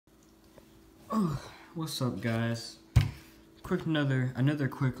Oh, what's up, guys? Another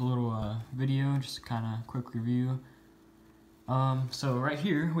quick little video, just a kind of quick review. So right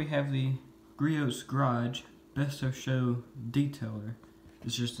here we have the Griots Garage Best of Show Detailer.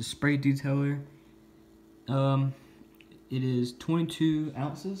 It's just a spray detailer. It is 22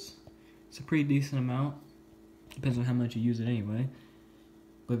 ounces. It's a pretty decent amount. Depends on how much you use it anyway.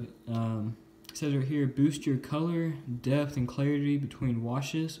 But it says right here, boost your color, depth, and clarity between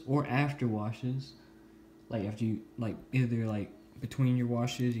washes or after washes. Like after you, either between your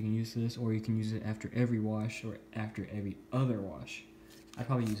washes, you can use this, or you can use it after every wash or after every other wash. I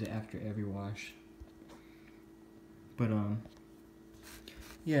probably use it after every wash. But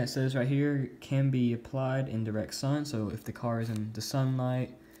yeah, it says right here, it can be applied in direct sun. So if the car is in the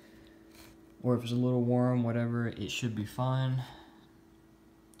sunlight, or if it's a little warm, whatever, it should be fine.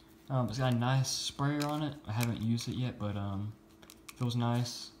 It's got a nice sprayer on it. I haven't used it yet, but feels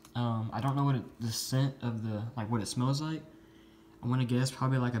nice. I don't know what the scent of what it smells like. I want to guess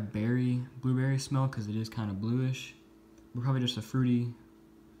probably like a blueberry smell, because it is kind of bluish. But probably just a fruity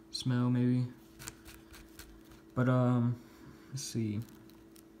smell maybe. But let's see.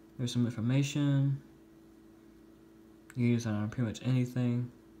 There's some information. You can use it on pretty much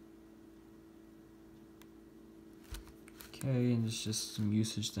anything. Okay, and it's just some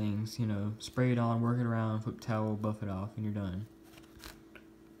usage things, you know, spray it on, work it around, flip towel, buff it off, and you're done.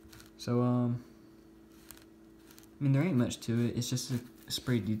 So, I mean, there ain't much to it. It's just a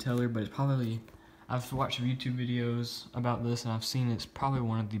spray detailer, but it's probably, I've watched YouTube videos about this, and I've seen it's probably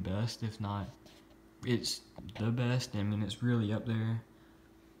one of the best, if not, it's the best. I mean, it's really up there.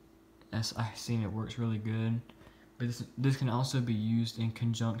 As I've seen, it works really good. But this can also be used in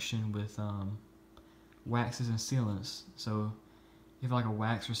conjunction with, waxes and sealants. So if you have like a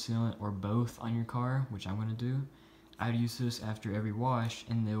wax or sealant or both on your car, which I'm going to do, I'd use this after every wash,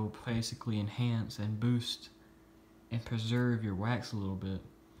 and they will basically enhance and boost and preserve your wax a little bit.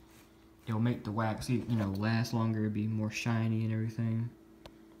 It'll make the wax, you know, last longer, be more shiny and everything,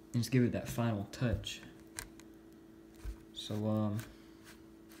 and just give it that final touch. So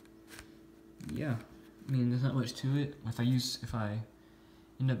yeah, I mean, there's not much to it. If I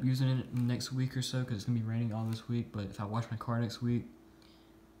end up using it next week or so, because it's gonna be raining all this week, but if I wash my car next week,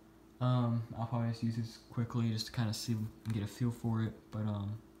 I'll probably just use this quickly just to kind of see and get a feel for it. But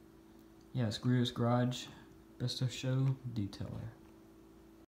yeah, it's Griots Garage Best of Show Detailer.